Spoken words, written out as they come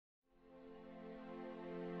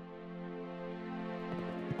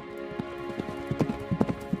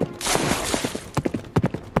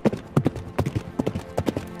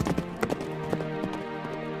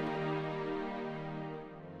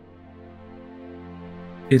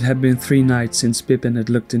It had been 3 nights since Pippin had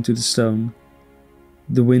looked into the stone.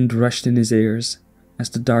 The wind rushed in his ears as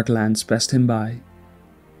the dark lands passed him by.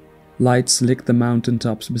 Lights licked the mountain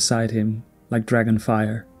tops beside him like dragon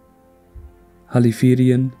fire.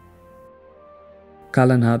 Halifirien,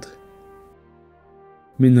 Calenhad,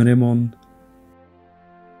 Minrimon,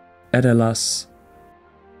 Erelas,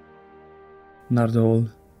 Nardol,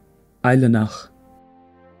 Eilenach,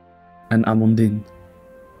 and Amondin.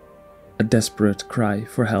 A desperate cry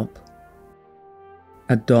for help.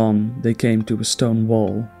 At dawn they came to a stone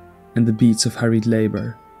wall and the beats of hurried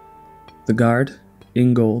labor. The guard,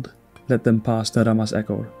 Ingold, led them past the Ramas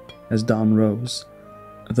Ekor as dawn rose.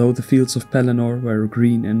 Though the fields of Pelennor were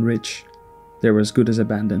green and rich, they were as good as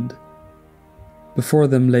abandoned. Before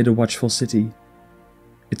them lay the watchful city,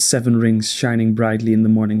 its 7 rings shining brightly in the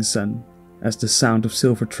morning sun as the sound of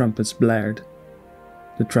silver trumpets blared,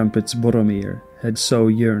 the trumpets Boromir had so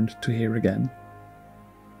yearned to hear again.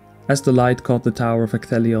 As the light caught the tower of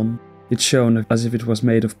Ithilien, it shone as if it was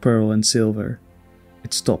made of pearl and silver,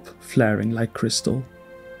 its top flaring like crystal.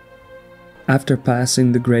 After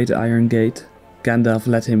passing the great iron gate, Gandalf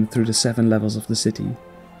led him through the 7 levels of the city.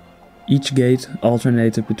 Each gate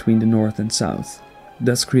alternated between the north and south,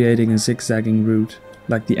 thus creating a zigzagging route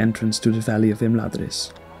like the entrance to the valley of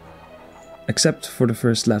Imladris. Except for the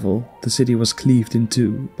first level, the city was cleaved in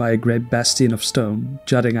 2 by a great bastion of stone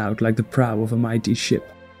jutting out like the prow of a mighty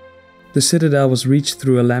ship. The citadel was reached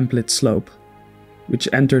through a lamplit slope, which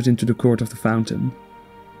entered into the court of the fountain.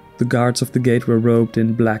 The guards of the gate were robed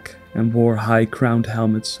in black and wore high crowned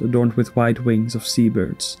helmets adorned with white wings of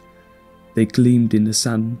seabirds. They gleamed in the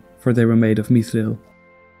sun, for they were made of mithril.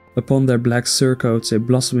 Upon their black surcoats a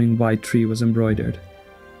blossoming white tree was embroidered.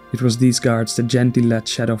 It was these guards that gently led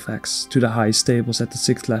Shadowfax to the high stables at the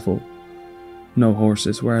 6th level. No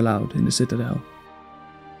horses were allowed in the citadel.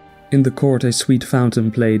 In the court a sweet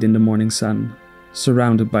fountain played in the morning sun,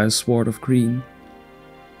 surrounded by a sward of green.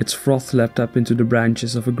 Its froth leapt up into the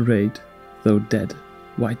branches of a great, though dead,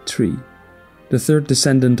 white tree, the 3rd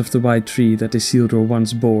descendant of the white tree that Isildur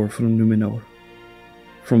once bore from Numenor,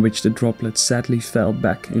 from which the droplets sadly fell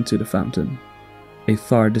back into the fountain. A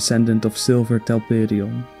far descendant of silver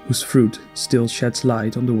Telperion, whose fruit still sheds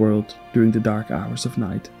light on the world during the dark hours of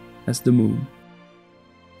night, as the moon.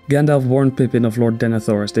 Gandalf warned Pippin of Lord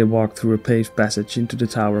Denethor as they walked through a paved passage into the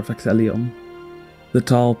Tower of Ithilien. The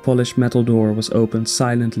tall, polished metal door was opened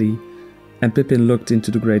silently, and Pippin looked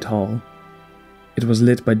into the great hall. It was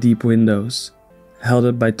lit by deep windows, held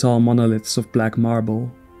up by tall monoliths of black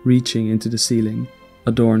marble, reaching into the ceiling,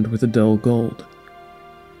 adorned with a dull gold.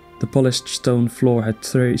 The polished stone floor had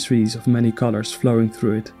traceries of many colors flowing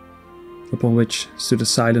through it, upon which stood a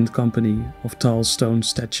silent company of tall stone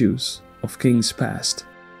statues of kings past.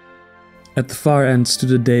 At the far end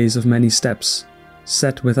stood a dais of many steps,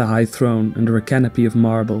 set with a high throne under a canopy of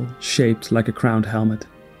marble shaped like a crowned helmet.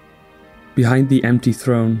 Behind the empty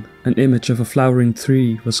throne, an image of a flowering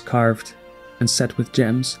tree was carved and set with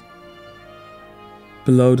gems.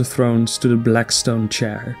 Below the throne stood a black stone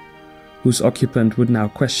chair, whose occupant would now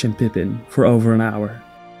question Pippin for over an hour.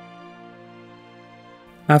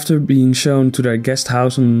 After being shown to their guest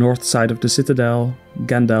house on the north side of the citadel,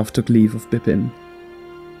 Gandalf took leave of Pippin.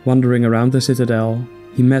 Wandering around the citadel,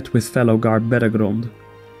 he met with fellow guard Beregrond,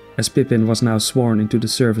 as Pippin was now sworn into the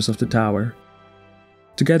service of the tower.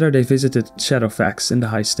 Together they visited Shadowfax in the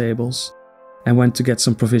high stables, and went to get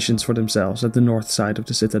some provisions for themselves at the north side of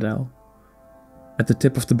the citadel. At the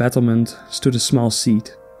tip of the battlement stood a small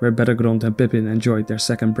seat, where Beregrond and Pippin enjoyed their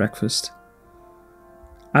second breakfast.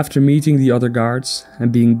 After meeting the other guards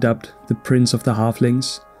and being dubbed the Prince of the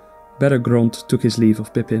Halflings, Beregrond took his leave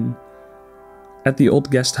of Pippin. At the old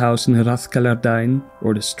guest house in Rathkellerdain,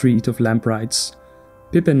 or the Street of Lamplights,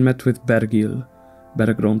 Pippin met with Bergil,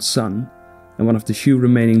 Beregrond's son, and one of the few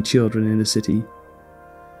remaining children in the city.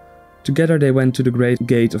 Together they went to the great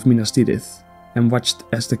gate of Minas Tirith, and watched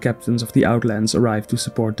as the captains of the Outlands arrived to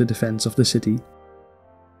support the defense of the city.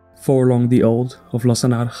 Forlong the Old of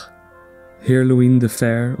Losanarch, Heirluin the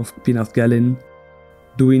Fair of Pinathgelin,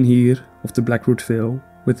 Duinhir of the Blackroot Vale,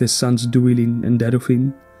 with his sons Duilin and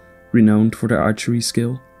Derufin, renowned for their archery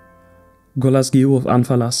skill, Golasgil of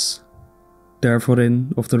Anfalas,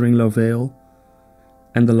 Dervorin of the Ringlow Vale,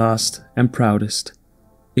 and the last and proudest,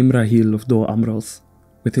 Imrahil of Dol Amroth,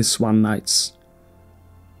 with his Swan Knights.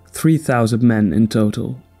 3,000 men in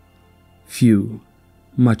total. Few,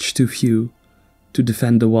 much too few, to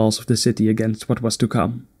defend the walls of the city against what was to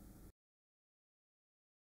come.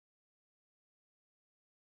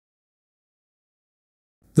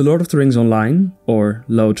 The Lord of the Rings Online, or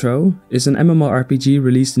LOTRO, is an MMORPG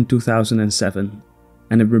released in 2007,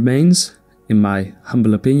 and it remains, in my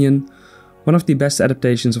humble opinion, one of the best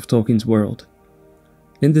adaptations of Tolkien's world.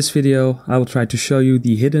 In this video, I will try to show you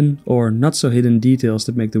the hidden or not so hidden details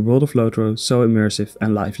that make the world of LOTRO so immersive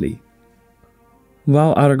and lively.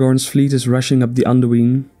 While Aragorn's fleet is rushing up the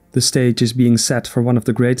Anduin, the stage is being set for one of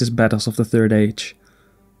the greatest battles of the Third Age.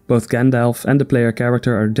 Both Gandalf and the player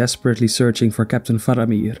character are desperately searching for Captain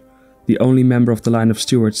Faramir, the only member of the line of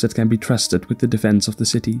stewards that can be trusted with the defense of the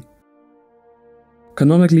city.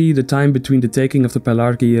 Canonically, the time between the taking of the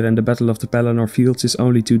Pelargir and the Battle of the Pelennor Fields is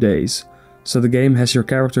only 2 days, so the game has your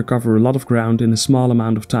character cover a lot of ground in a small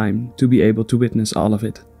amount of time to be able to witness all of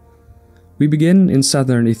it. We begin in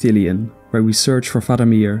southern Ithilien, where we search for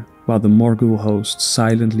Faramir, while the Morgul host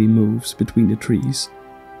silently moves between the trees.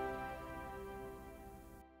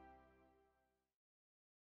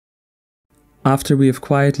 After we have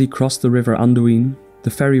quietly crossed the river Anduin, the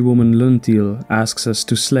ferrywoman Luntil asks us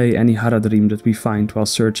to slay any Haradrim that we find while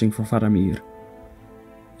searching for Faramir.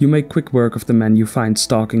 You make quick work of the men you find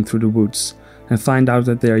stalking through the woods, and find out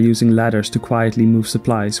that they are using ladders to quietly move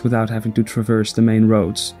supplies without having to traverse the main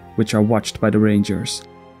roads, which are watched by the rangers.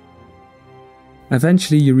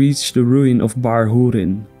 Eventually you reach the ruin of Bar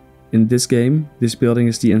Húrin. In this game, this building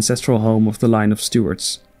is the ancestral home of the line of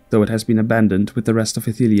stewards, though it has been abandoned with the rest of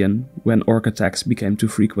Ithilien when orc attacks became too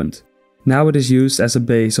frequent. Now it is used as a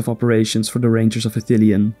base of operations for the Rangers of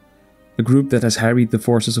Ithilien, a group that has harried the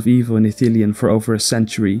forces of evil in Ithilien for over a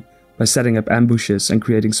century by setting up ambushes and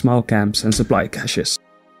creating small camps and supply caches.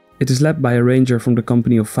 It is led by a ranger from the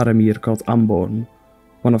company of Faramir called Amborn,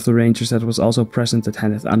 one of the rangers that was also present at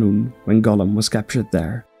Haneth Anun when Gollum was captured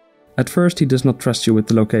there. At first he does not trust you with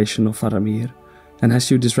the location of Faramir, and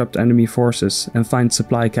has you disrupt enemy forces and find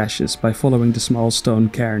supply caches by following the small stone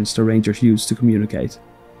cairns the rangers use to communicate.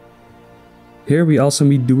 Here we also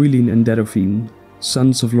meet Duilin and Derofin,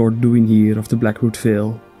 sons of Lord Duinhir of the Blackroot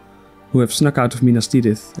Vale, who have snuck out of Minas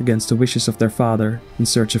Tirith against the wishes of their father in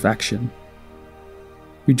search of action.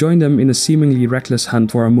 We join them in a seemingly reckless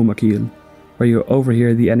hunt for a Mumakil, where you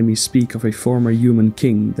overhear the enemies speak of a former human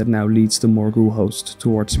king that now leads the Morgul host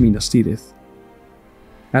towards Minas Tirith.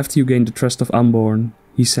 After you gain the trust of Amborn,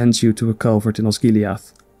 he sends you to a culvert in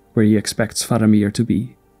Osgiliath, where he expects Faramir to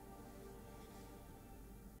be.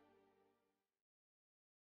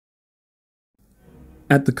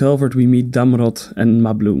 At the culvert we meet Damrod and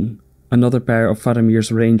Mablung, another pair of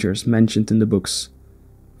Faramir's rangers mentioned in the books.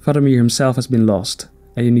 Faramir himself has been lost,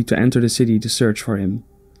 and you need to enter the city to search for him.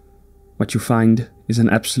 What you find is an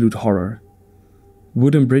absolute horror.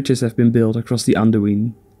 Wooden bridges have been built across the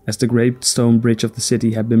Anduin, as the great stone bridge of the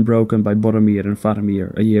city had been broken by Boromir and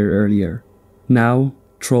Faramir a year earlier. Now,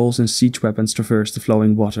 trolls and siege weapons traverse the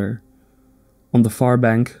flowing water. On the far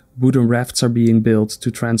bank, wooden rafts are being built to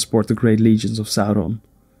transport the great legions of Sauron.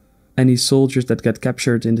 Any soldiers that get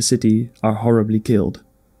captured in the city are horribly killed.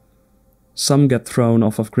 Some get thrown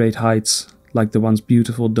off of great heights, like the once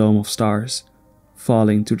beautiful Dome of Stars,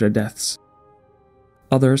 falling to their deaths.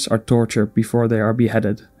 Others are tortured before they are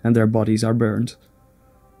beheaded and their bodies are burned.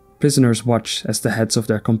 Prisoners watch as the heads of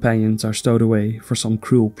their companions are stowed away for some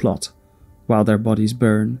cruel plot, while their bodies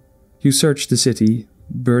burn. You search the city,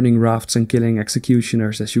 burning rafts and killing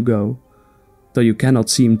executioners as you go, though you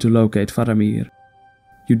cannot seem to locate Faramir.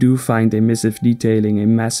 You do find a missive detailing a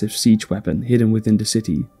massive siege weapon hidden within the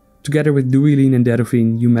city. Together with Duilin and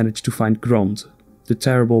Derofin you manage to find Grond, the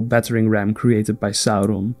terrible battering ram created by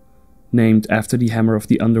Sauron, named after the hammer of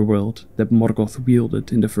the underworld that Morgoth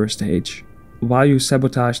wielded in the First Age. While you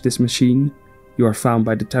sabotage this machine, you are found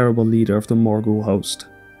by the terrible leader of the Morgul host,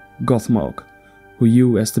 Gothmog, who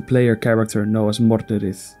you as the player character know as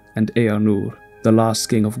Morderith, and Eärnur, the last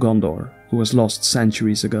king of Gondor, who was lost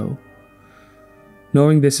centuries ago.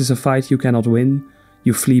 Knowing this is a fight you cannot win,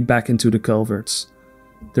 you flee back into the culverts.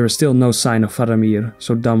 There is still no sign of Faramir,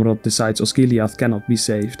 so Damrod decides Osgiliath cannot be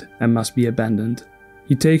saved and must be abandoned.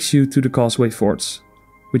 He takes you to the Causeway Forts,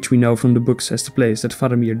 which we know from the books as the place that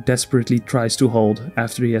Faramir desperately tries to hold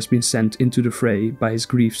after he has been sent into the fray by his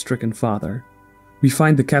grief-stricken father. We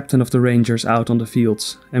find the captain of the Rangers out on the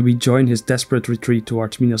fields, and we join his desperate retreat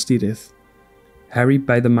towards Minas Tirith. Harried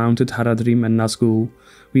by the mounted Haradrim and Nazgûl,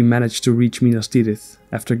 we manage to reach Minas Tirith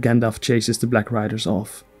after Gandalf chases the Black Riders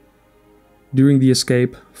off. During the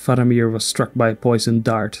escape, Faramir was struck by a poisoned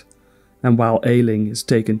dart, and while ailing is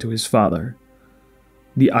taken to his father.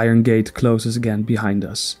 The Iron Gate closes again behind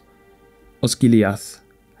us. Osgiliath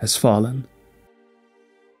has fallen.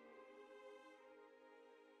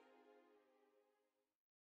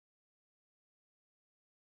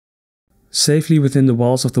 Safely within the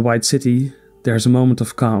walls of the White City, there is a moment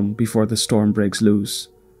of calm before the storm breaks loose.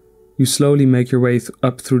 You slowly make your way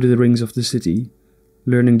up through the rings of the city,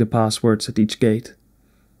 learning the passwords at each gate.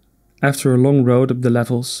 After a long road up the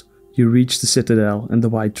levels, you reach the citadel and the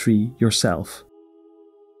White Tree yourself.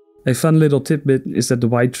 A fun little tidbit is that the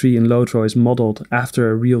White Tree in LOTRO is modelled after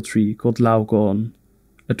a real tree called Laocoon,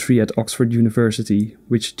 a tree at Oxford University,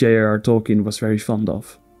 which J.R.R. Tolkien was very fond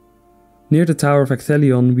of. Near the Tower of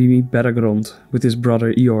Ithilien we meet Beregond with his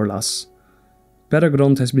brother Iorlas.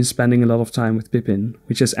 Beregond has been spending a lot of time with Pippin,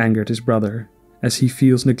 which has angered his brother, as he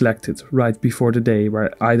feels neglected right before the day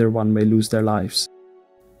where either one may lose their lives.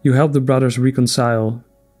 You help the brothers reconcile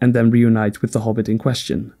and then reunite with the hobbit in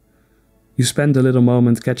question. You spend a little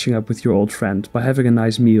moment catching up with your old friend by having a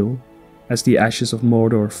nice meal. As the ashes of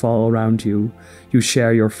Mordor fall around you, you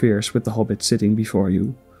share your fears with the hobbit sitting before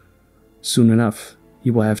you. Soon enough, he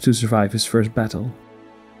will have to survive his first battle.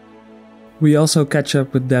 We also catch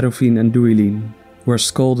up with Darufin and Duilin, who are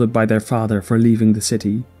scolded by their father for leaving the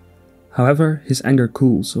city. However, his anger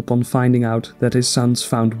cools upon finding out that his sons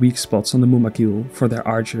found weak spots on the Mumakil for their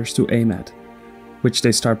archers to aim at, which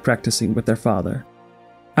they start practicing with their father.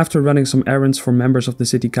 After running some errands for members of the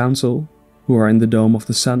city council, who are in the Dome of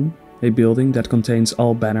the Sun, a building that contains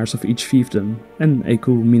all banners of each fiefdom and a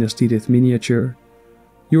cool Minas Tirith miniature,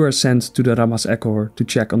 you are sent to the Ramas Ekor to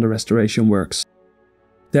check on the restoration works.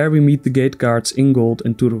 There we meet the gate guards Ingold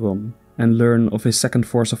and Turgon, and learn of a second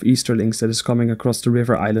force of Easterlings that is coming across the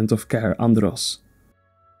river island of Caer Andros.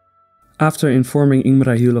 After informing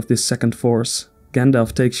Imrahil of this second force,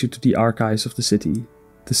 Gandalf takes you to the archives of the city,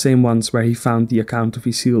 the same ones where he found the account of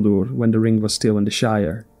Isildur when the ring was still in the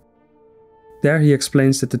Shire. There he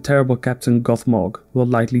explains that the terrible captain Gothmog will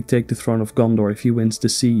likely take the throne of Gondor if he wins the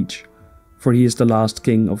siege, for he is the last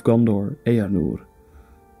king of Gondor, Eärnur.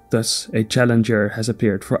 Thus, a challenger has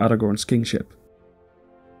appeared for Aragorn's kingship.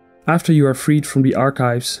 After you are freed from the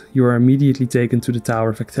archives, you are immediately taken to the Tower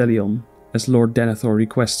of Ithilien, as Lord Denethor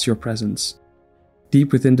requests your presence.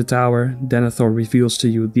 Deep within the tower, Denethor reveals to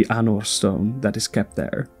you the Anor stone that is kept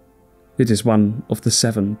there. It is one of the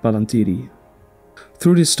 7 Palantiri.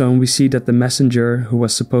 Through this stone we see that the messenger who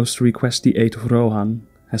was supposed to request the aid of Rohan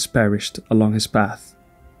has perished along his path,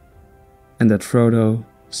 and that Frodo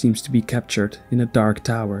seems to be captured in a dark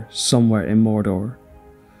tower somewhere in Mordor.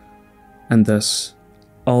 And thus,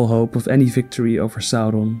 all hope of any victory over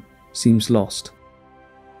Sauron seems lost.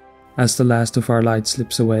 As the last of our light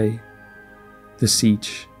slips away, the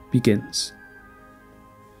siege begins.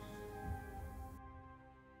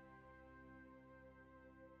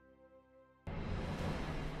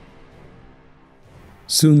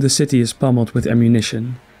 Soon the city is pummeled with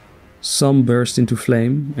ammunition. Some burst into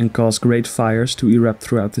flame and cause great fires to erupt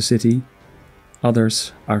throughout the city.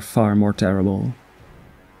 Others are far more terrible.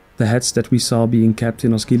 The heads that we saw being kept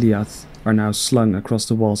in Osgiliath are now slung across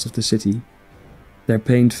the walls of the city, their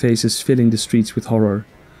pained faces filling the streets with horror,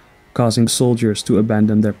 causing soldiers to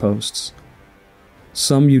abandon their posts.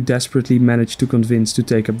 Some you desperately manage to convince to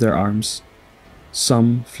take up their arms.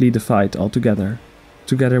 Some flee the fight altogether.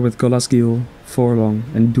 Together with Golasgil, Forlong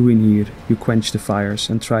and Duinhir, you quench the fires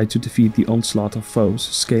and try to defeat the onslaught of foes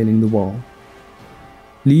scaling the wall.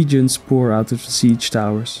 Legions pour out of the siege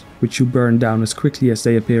towers, which you burn down as quickly as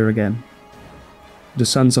they appear again. The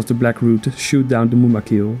Sons of the Black Root shoot down the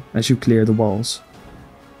Mumakil as you clear the walls.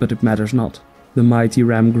 But it matters not. The mighty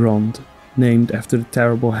ram Grond, named after the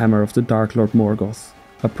terrible hammer of the Dark Lord Morgoth,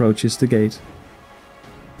 approaches the gate.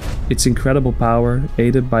 Its incredible power,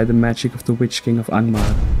 aided by the magic of the Witch King of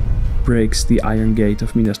Angmar, breaks the iron gate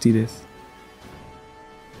of Minas Tirith.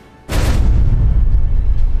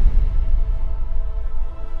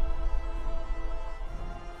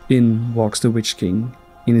 In walks the Witch King,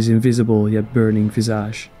 in his invisible yet burning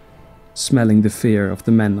visage, smelling the fear of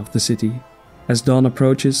the men of the city. As dawn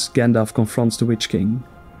approaches, Gandalf confronts the Witch King.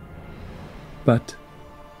 But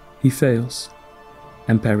he fails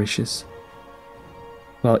and perishes.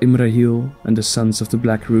 While Imrahil and the Sons of the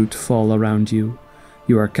Black Root fall around you,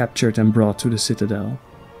 you are captured and brought to the citadel.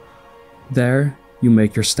 There you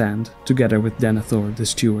make your stand, together with Denethor the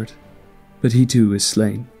Steward, but he too is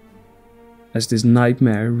slain. As this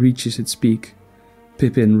nightmare reaches its peak,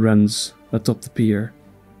 Pippin runs atop the pier,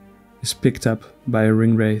 is picked up by a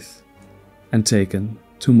ringwraith, and taken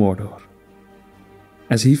to Mordor.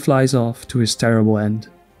 As he flies off to his terrible end,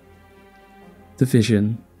 the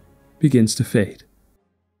vision begins to fade.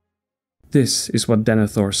 This is what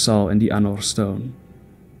Denethor saw in the Anor stone,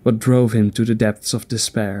 what drove him to the depths of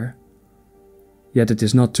despair. Yet it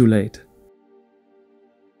is not too late.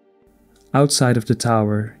 Outside of the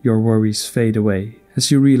tower, your worries fade away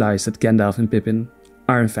as you realize that Gandalf and Pippin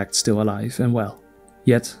are in fact still alive and well.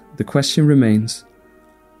 Yet the question remains,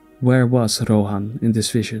 where was Rohan in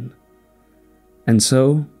this vision? And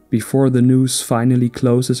so, Before the noose finally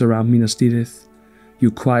closes around Minas Tirith,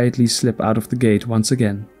 you quietly slip out of the gate once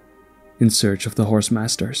again, in search of the Horse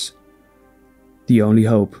Masters. The only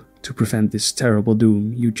hope to prevent this terrible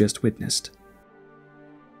doom you just witnessed.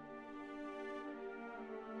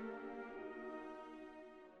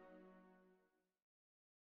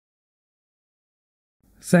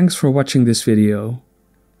 Thanks for watching this video.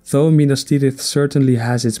 Though Minas Tirith certainly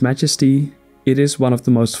has its majesty, it is one of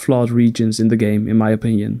the most flawed regions in the game in my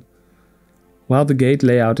opinion. While the gate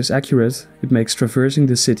layout is accurate, it makes traversing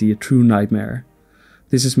the city a true nightmare.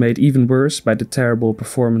 This is made even worse by the terrible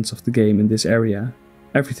performance of the game in this area.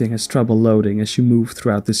 Everything has trouble loading as you move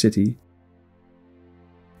throughout the city.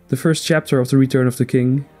 The first chapter of The Return of the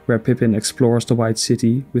King, where Pippin explores the White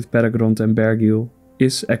City with Beregond and Bergil,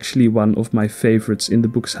 is actually one of my favorites in the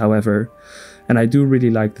books however, and I do really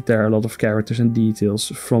like that there are a lot of characters and details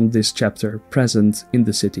from this chapter present in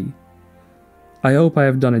the city. I hope I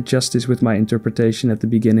have done it justice with my interpretation at the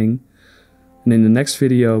beginning, and in the next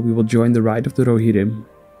video we will join the Ride of the Rohirrim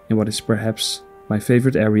in what is perhaps my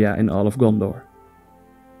favorite area in all of Gondor.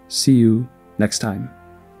 See you next time.